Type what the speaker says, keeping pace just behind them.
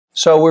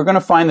So we're going to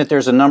find that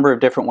there's a number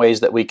of different ways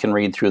that we can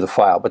read through the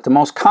file, but the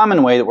most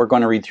common way that we're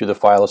going to read through the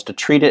file is to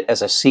treat it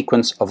as a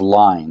sequence of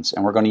lines,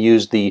 and we're going to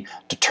use the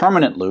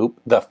determinant loop,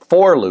 the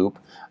for loop,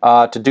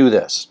 to do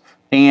this.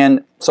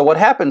 And so what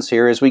happens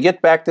here is we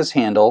get back this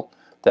handle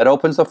that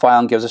opens the file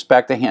and gives us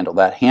back the handle.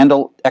 That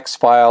handle X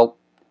file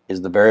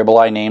is the variable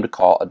I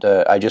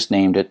just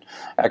named it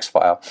X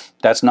file.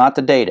 That's not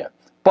the data,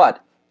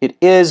 but it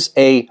is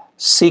a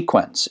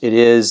sequence. It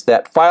is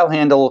that file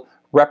handle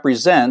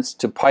represents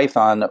to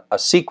Python a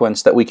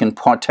sequence that we can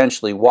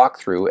potentially walk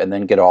through and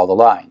then get all the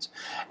lines.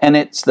 And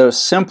it's the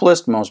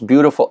simplest, most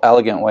beautiful,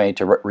 elegant way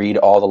to read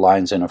all the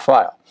lines in a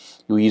file.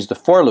 We use the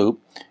for loop,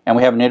 and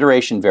we have an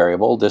iteration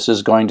variable. This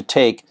is going to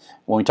take,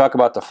 when we talk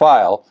about the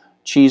file,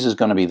 cheese is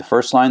going to be the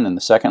first line, then the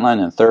second line,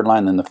 then the third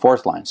line, then the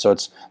fourth line. So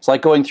it's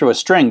like going through a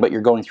string, but you're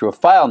going through a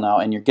file now,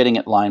 and you're getting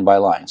it line by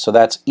line. So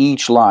that's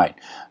each line.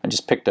 I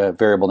just picked a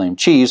variable named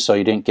cheese so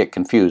you didn't get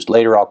confused.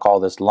 Later I'll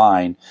call this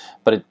line,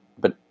 but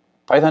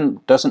Python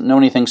doesn't know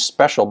anything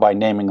special by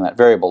naming that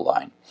variable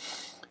line.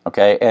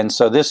 Okay, and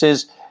so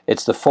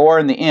it's the for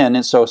and the in,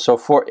 and so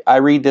I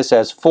read this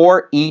as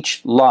for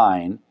each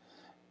line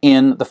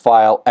in the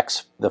file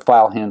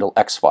handle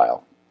X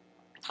file.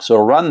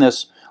 So run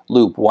this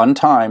loop one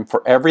time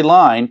for every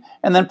line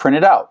and then print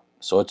it out.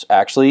 So it's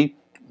actually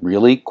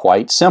really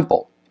quite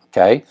simple.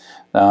 Okay,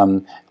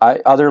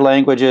 other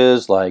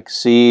languages like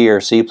C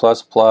or C++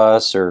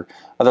 or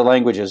other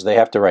languages, they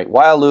have to write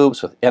while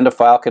loops with end of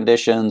file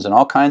conditions and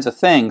all kinds of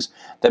things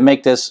that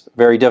make this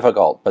very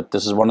difficult. But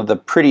this is one of the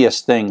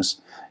prettiest things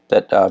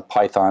that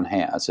Python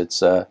has.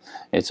 It's a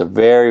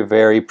very,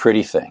 very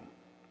pretty thing.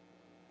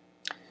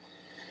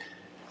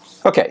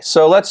 Okay,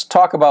 so let's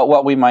talk about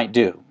what we might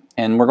do.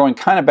 And we're going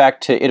kind of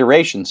back to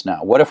iterations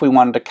now. What if we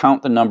wanted to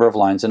count the number of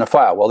lines in a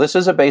file? Well, this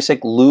is a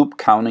basic loop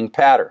counting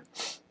pattern.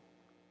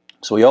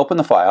 So we open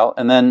the file,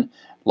 and then,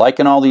 like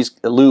in all these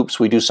loops,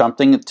 we do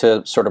something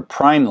to sort of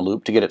prime the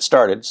loop to get it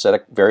started, set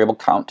a variable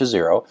count to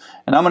 0.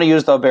 And I'm going to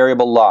use the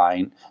variable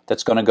line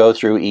that's going to go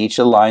through each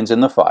of the lines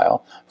in the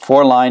file,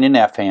 for line in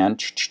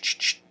fhand,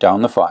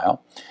 down the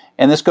file.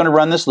 And it's going to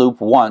run this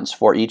loop once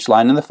for each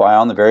line in the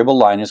file, and the variable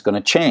line is going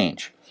to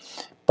change.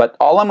 But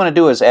all I'm going to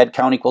do is add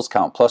count equals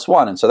count plus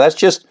 1. And so that's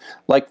just,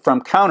 like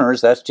from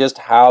counters, that's just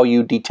how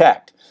you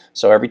detect.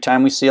 So every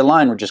time we see a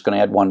line, we're just going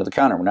to add 1 to the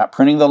counter. We're not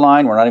printing the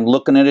line, we're not even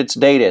looking at its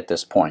data at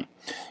this point.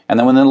 And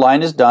then when the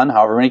line is done,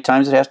 however many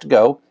times it has to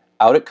go,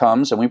 out it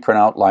comes, and we print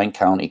out line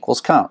count equals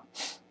count.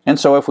 And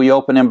so if we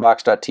open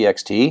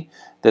inbox.txt,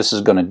 this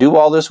is going to do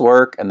all this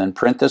work and then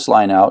print this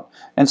line out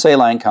and say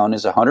line count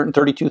is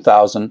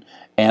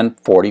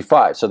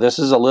 132,045. So this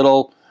is a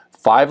little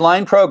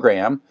 5-line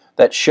program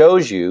that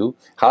shows you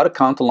how to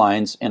count the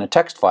lines in a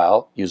text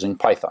file using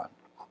Python.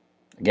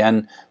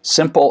 Again,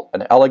 simple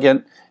and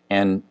elegant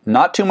and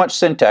not too much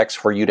syntax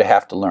for you to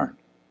have to learn.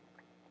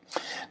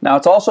 Now,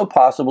 it's also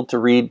possible to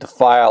read the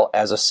file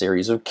as a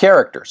series of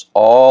characters,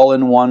 all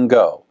in one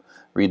go.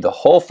 Read the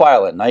whole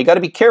file in. Now, you got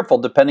to be careful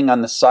depending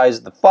on the size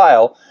of the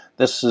file.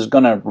 This is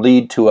going to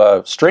lead to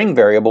a string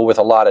variable with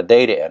a lot of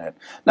data in it.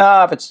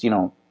 Now, if it's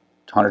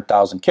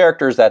 100,000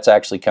 characters, that's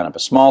actually kind of a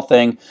small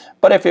thing.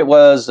 But if it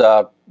was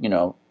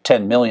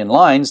 10 million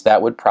lines,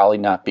 that would probably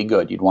not be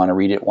good. You'd want to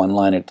read it one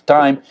line at a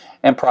time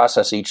and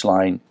process each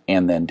line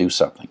and then do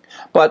something.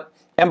 But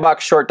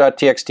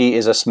mboxshort.txt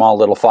is a small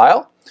little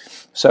file.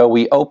 So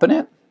we open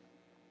it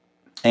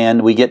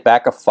and we get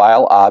back a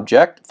file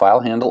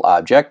handle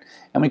object,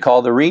 and we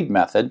call the read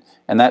method,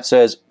 and that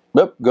says,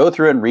 go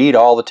through and read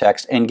all the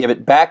text and give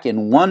it back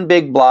in one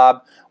big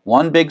blob,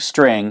 one big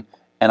string,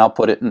 and I'll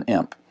put it in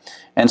imp.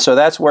 And so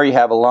that's where you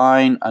have a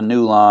line, a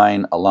new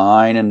line, a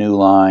line, a new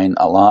line,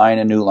 a line,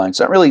 a new line. It's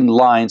not really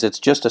lines, it's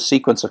just a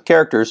sequence of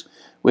characters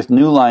with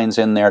new lines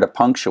in there to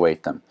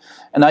punctuate them.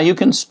 And now you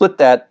can split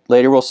that,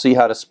 later we'll see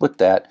how to split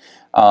that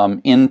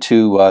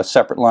into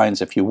separate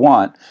lines if you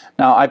want.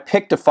 Now I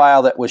picked a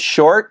file that was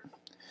short,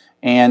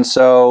 and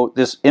so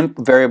this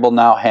imp variable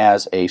now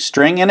has a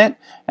string in it,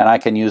 and I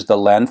can use the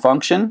len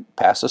function,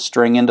 pass a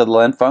string into the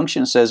len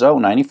function. It says,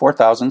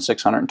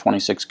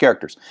 94,626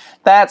 characters.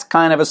 That's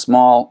kind of a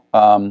small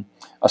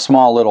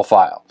little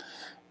file,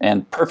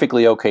 and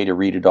perfectly okay to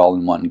read it all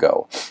in one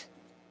go.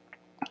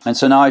 And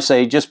so now I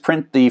say just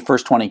print the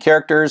first 20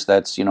 characters.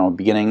 That's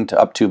beginning to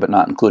up to but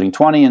not including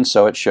 20, and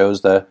so it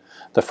shows the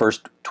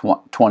first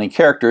 20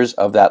 characters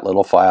of that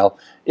little file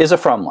is a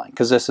from line,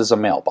 because this is a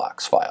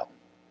mailbox file.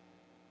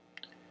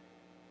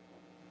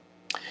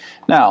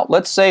 Now,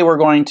 let's say we're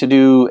going to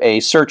do a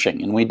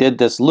searching, and we did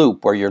this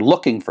loop where you're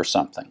looking for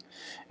something.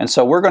 And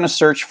so we're going to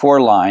search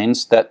for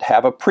lines that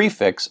have a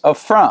prefix of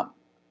from.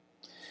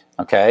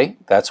 Okay,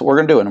 that's what we're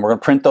going to do, and we're going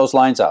to print those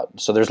lines out.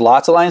 So there's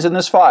lots of lines in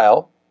this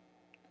file.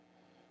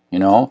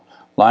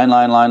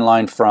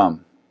 Line,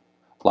 from.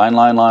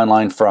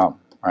 Line, from,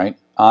 right?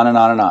 On and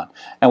on and on.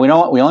 And we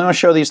only want to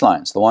show these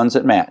lines, the ones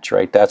that match,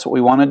 right? That's what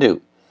we want to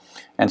do.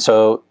 And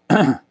so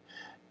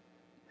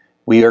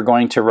we are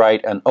going to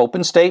write an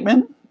open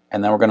statement,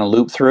 and then we're going to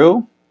loop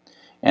through,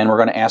 and we're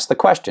going to ask the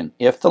question,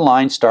 if the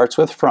line starts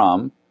with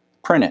from,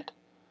 print it.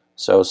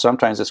 So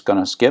sometimes it's going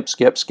to skip,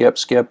 skip, skip,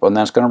 skip, and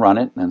then it's going to run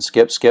it, and then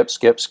skip, skip,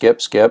 skip,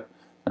 skip, skip,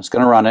 and it's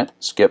going to run it,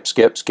 skip,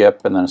 skip,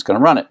 skip, and then it's going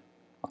to run it.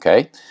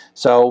 Okay?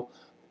 So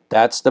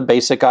that's the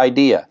basic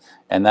idea,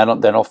 and then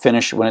it'll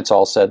finish when it's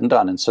all said and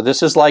done. And so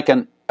this is like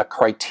a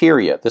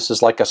criteria. This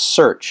is like a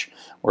search.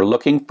 We're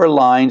looking for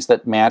lines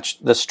that match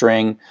the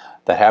string,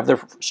 that have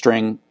the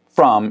string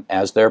from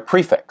as their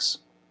prefix.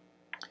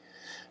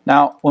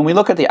 Now, when we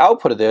look at the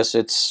output of this,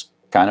 it's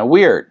kind of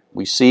weird.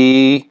 We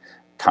see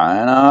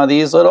kind of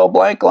these little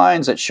blank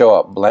lines that show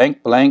up.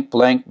 Blank, blank,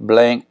 blank,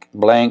 blank,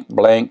 blank,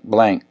 blank,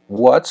 blank.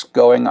 What's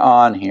going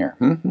on here?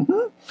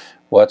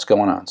 What's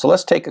going on? So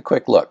let's take a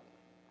quick look.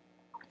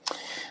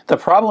 The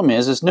problem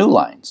is new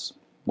lines.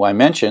 Well, I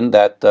mentioned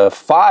that the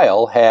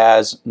file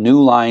has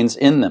new lines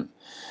in them.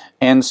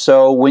 And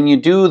so when you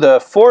do the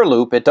for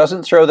loop, it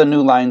doesn't throw the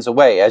new lines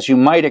away. As you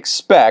might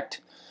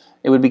expect,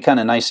 it would be kind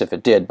of nice if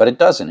it did, but it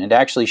doesn't. It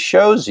actually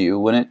shows you,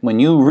 when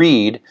you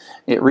read,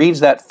 it reads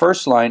that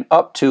first line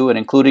up to and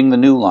including the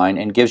new line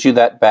and gives you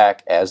that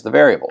back as the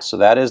variable. So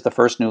that is the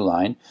first new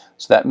line,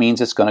 so that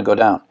means it's going to go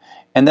down.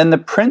 And then the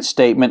print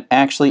statement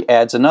actually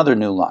adds another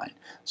new line.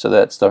 So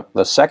that's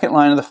the second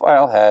line of the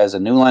file has a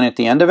new line at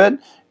the end of it,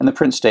 and the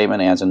print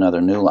statement adds another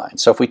new line.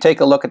 So if we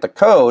take a look at the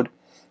code,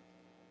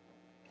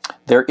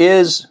 there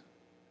is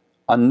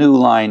a new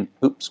line.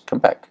 Oops, come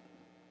back.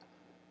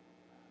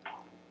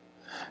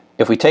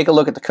 If we take a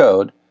look at the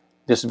code,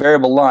 this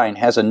variable line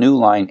has a new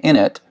line in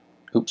it.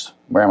 Oops,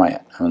 where am I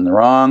at? I'm in the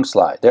wrong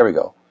slide. There we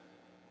go.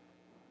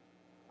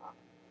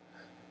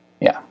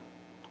 Yeah,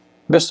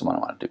 this is what I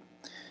want to do.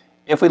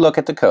 If we look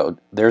at the code,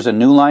 there's a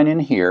new line in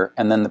here,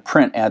 and then the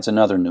print adds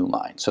another new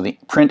line. So the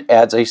print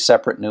adds a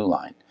separate new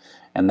line.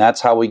 And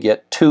that's how we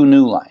get two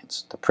new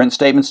lines. The print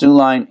statement's new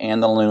line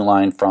and the new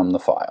line from the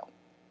file.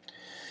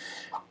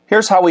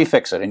 Here's how we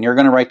fix it, and you're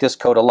going to write this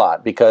code a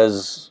lot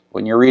because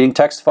when you're reading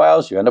text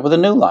files, you end up with a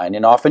new line,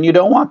 and often you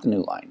don't want the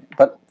new line.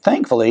 But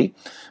thankfully,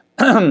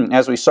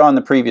 as we saw in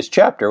the previous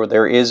chapter,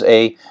 there is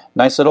a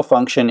nice little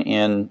function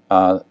in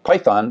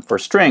Python for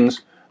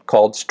strings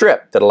called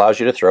strip that allows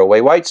you to throw away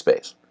white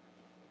space.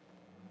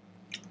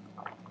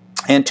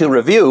 And to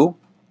review,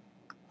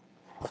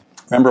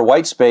 remember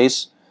white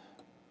space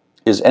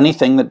is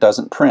anything that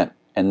doesn't print.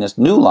 And this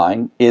new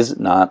line is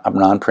not a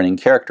non-printing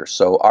character.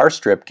 So our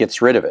strip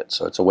gets rid of it.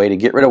 So it's a way to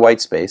get rid of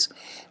white space.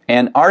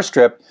 And our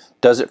strip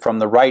does it from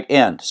the right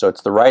end. So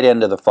it's the right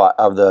end of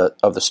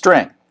the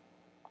string.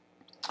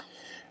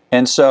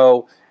 And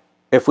so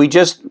if we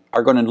just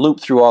are going to loop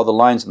through all the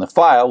lines in the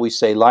file, we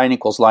say line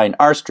equals line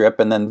r strip,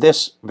 and then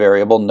this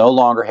variable no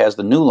longer has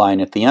the new line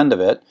at the end of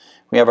it.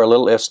 We have our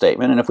little if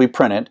statement, and if we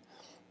print it,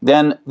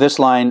 then this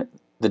line,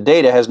 the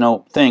data has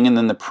no thing, and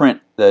then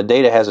the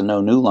data has no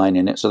new line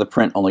in it, so the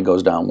print only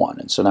goes down one.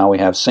 And so now we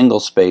have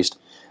single-spaced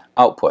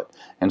output.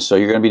 And so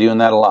you're going to be doing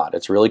that a lot.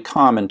 It's really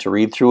common to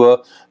read through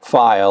a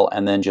file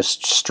and then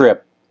just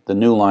strip the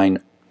new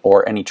line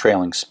or any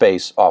trailing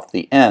space off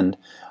the end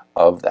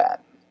of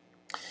that.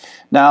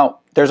 Now,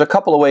 there's a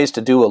couple of ways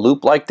to do a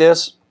loop like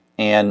this,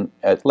 and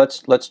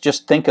let's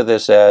just think of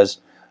this as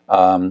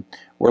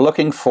we're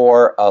looking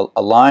for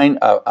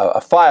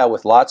a file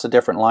with lots of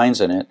different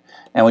lines in it,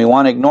 and we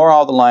want to ignore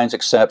all the lines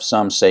except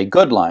some, say,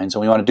 good lines,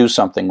 and we want to do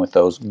something with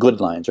those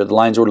good lines, or the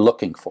lines we're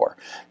looking for.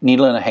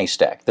 Needle in a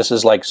haystack. This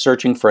is like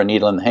searching for a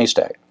needle in the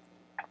haystack.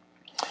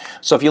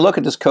 So if you look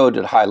at this code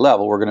at a high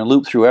level, we're going to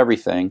loop through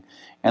everything,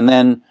 and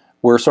then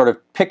we're sort of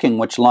picking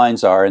which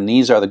lines are, and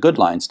these are the good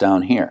lines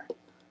down here.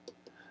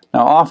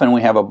 Now often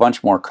we have a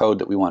bunch more code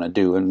that we want to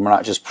do, and we're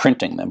not just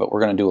printing them, but we're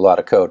going to do a lot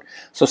of code.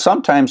 So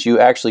sometimes you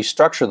actually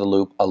structure the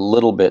loop a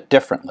little bit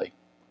differently.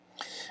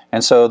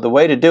 And so the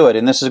way to do it,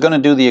 and this is going to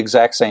do the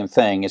exact same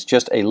thing, it's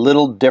just a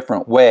little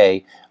different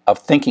way of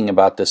thinking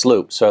about this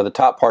loop. So the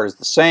top part is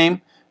the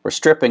same, we're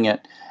stripping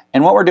it,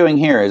 and what we're doing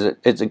here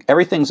is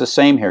everything's the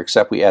same here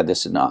except we add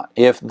this not.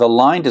 If the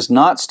line does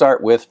not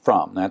start with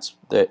from, that's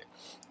the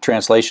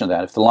translation of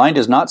that. If the line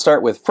does not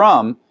start with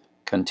from,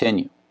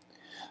 continue.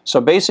 So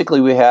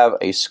basically we have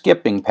a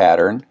skipping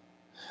pattern.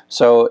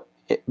 So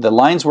the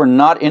lines we're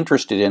not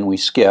interested in, we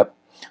skip.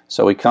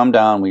 So we come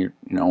down, we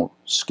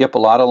skip a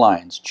lot of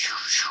lines.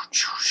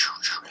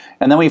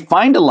 And then we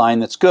find a line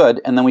that's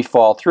good, and then we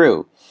fall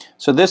through.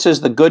 So this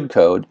is the good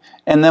code,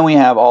 and then we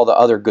have all the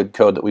other good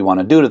code that we want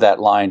to do to that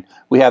line.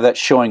 We have that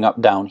showing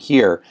up down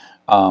here.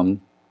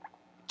 And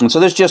so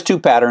there's just two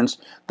patterns,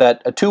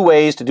 two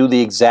ways to do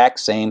the exact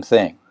same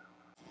thing.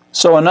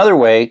 So another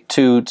way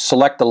to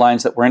select the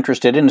lines that we're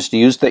interested in is to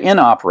use the in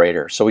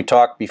operator. So we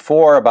talked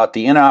before about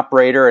the in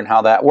operator and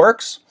how that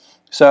works.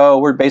 So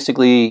we're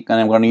basically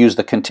going to use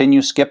the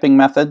continue skipping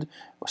method.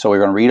 So we're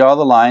going to read all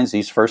the lines,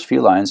 these first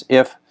few lines.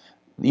 If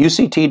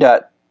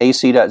uct.ac.za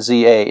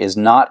is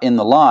not in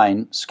the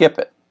line, skip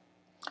it.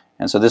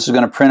 And so this is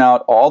going to print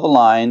out all the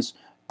lines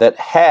that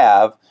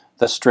have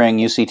the string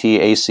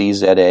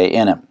uct.ac.za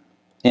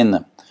in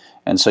them.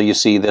 And so you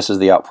see this is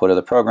the output of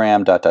the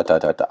program, ...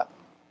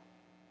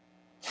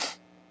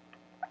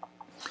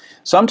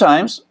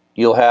 Sometimes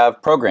you'll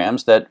have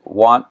programs that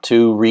want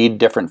to read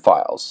different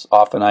files.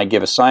 Often I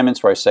give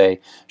assignments where I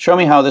say, show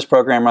me how this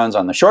program runs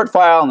on the short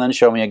file, and then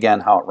show me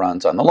again how it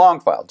runs on the long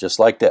file, just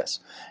like this.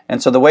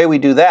 And so the way we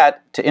do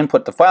that to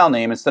input the file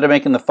name, instead of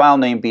making the file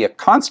name be a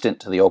constant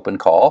to the open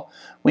call,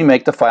 we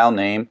make the file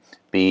name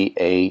be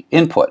a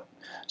input.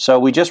 So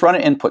we just run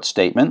an input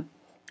statement,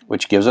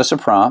 which gives us a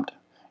prompt,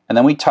 and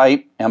then we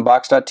type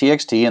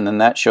mbox.txt, and then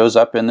that shows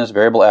up in this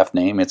variable f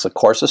name. It's of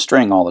course a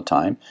string all the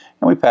time,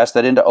 and we pass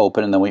that into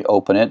open, and then we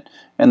open it,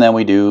 and then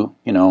we do,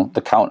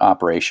 the count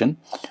operation.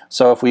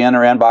 So if we enter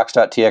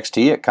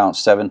mbox.txt, it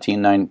counts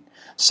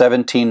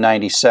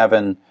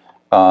 1797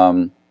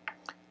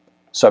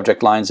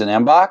 subject lines in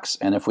mbox,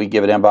 and if we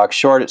give it mbox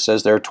short, it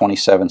says there are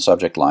 27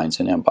 subject lines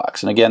in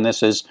mbox. And again,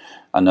 this is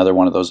another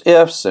one of those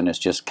ifs, and it's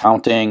just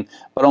counting,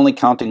 but only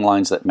counting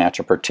lines that match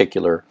a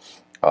particular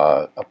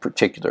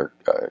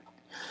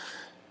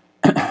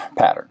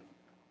pattern.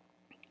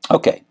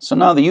 Okay, so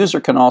now the user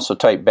can also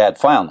type bad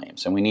file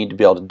names, and we need to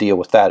be able to deal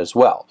with that as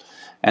well.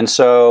 And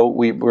so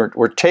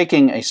we're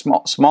taking a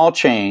small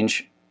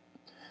change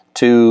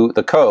to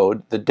the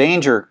code. The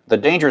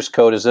dangerous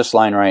code is this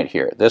line right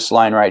here. This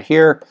line right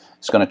here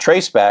is going to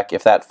trace back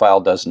if that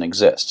file doesn't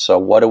exist. So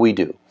what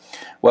do?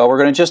 Well, we're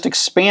going to just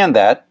expand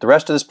that. The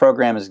rest of this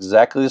program is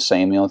exactly the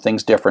same. The only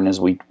thing's different is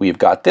we've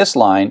got this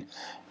line.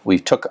 We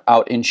took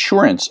out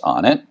insurance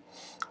on it,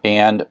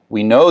 and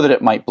we know that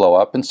it might blow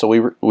up, and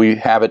so we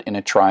have it in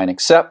a try and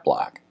except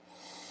block.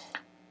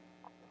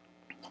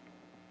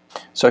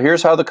 So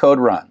here's how the code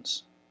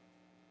runs.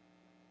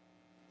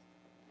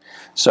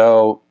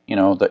 So,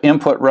 the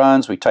input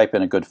runs, we type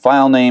in a good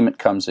file name, it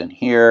comes in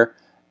here.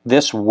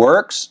 This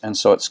works, and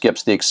so it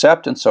skips the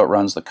except, and so it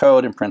runs the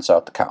code and prints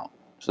out the count.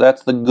 So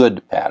that's the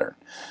good pattern.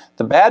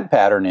 The bad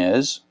pattern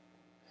is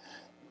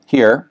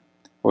here,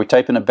 where we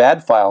type in a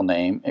bad file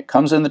name, it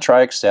comes in the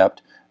try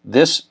except.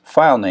 This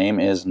file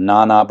name is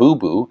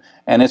nanabubu,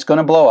 and it's going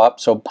to blow up,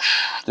 so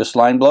this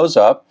line blows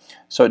up,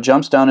 so it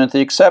jumps down into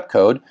the except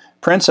code,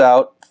 prints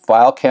out,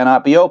 file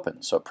cannot be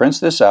opened. So it prints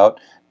this out.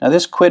 Now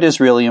this quit is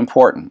really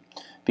important,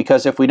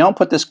 because if we don't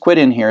put this quit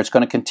in here, it's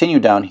going to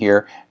continue down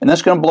here, and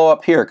that's going to blow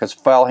up here because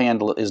file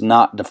handle is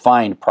not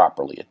defined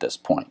properly at this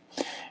point.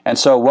 And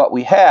so what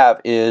we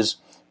have is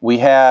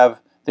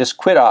this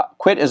quit.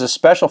 Quit is a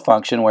special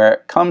function where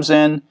it comes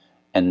in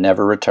and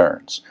never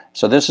returns.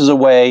 So this is a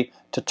way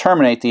to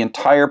terminate the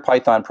entire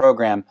Python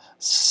program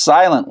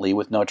silently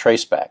with no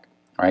traceback.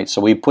 All right, so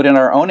we put in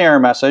our own error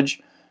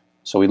message,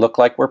 so we look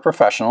like we're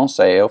professional,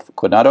 say, oh,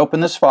 could not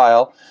open this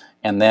file,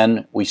 and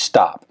then we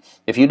stop.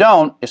 If you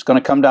don't, it's going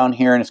to come down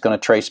here and it's going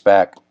to trace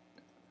back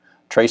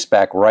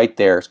right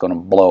there. It's going to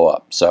blow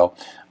up. So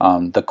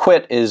the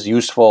quit is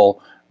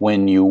useful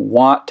when you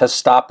want to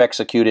stop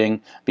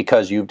executing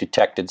because you've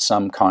detected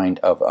some kind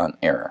of an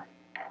error.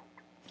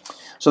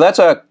 So that's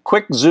a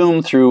quick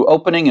zoom through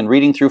opening and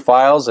reading through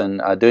files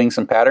and doing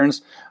some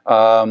patterns.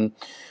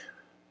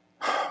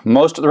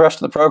 Most of the rest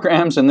of the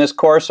programs in this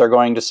course are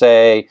going to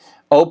say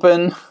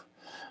open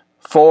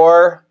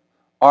for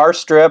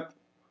rstrip,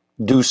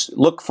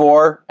 look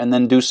for, and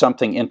then do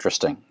something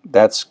interesting.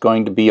 That's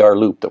going to be our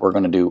loop that we're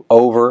going to do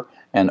over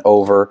and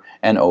over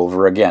and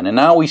over again. And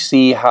now we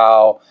see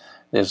how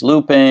this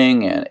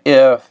looping and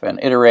if and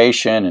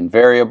iteration and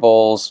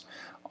variables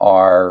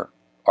are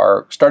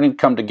starting to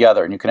come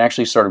together, and you can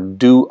actually sort of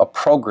do a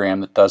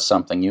program that does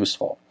something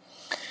useful.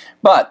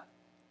 But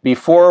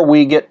before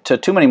we get to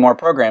too many more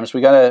programs, we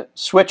got to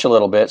switch a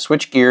little bit,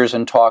 switch gears,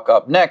 and talk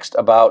up next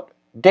about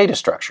data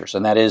structures,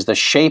 and that is the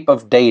shape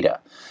of data.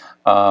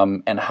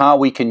 And how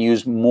we can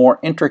use more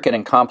intricate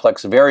and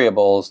complex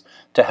variables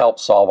to help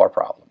solve our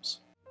problems.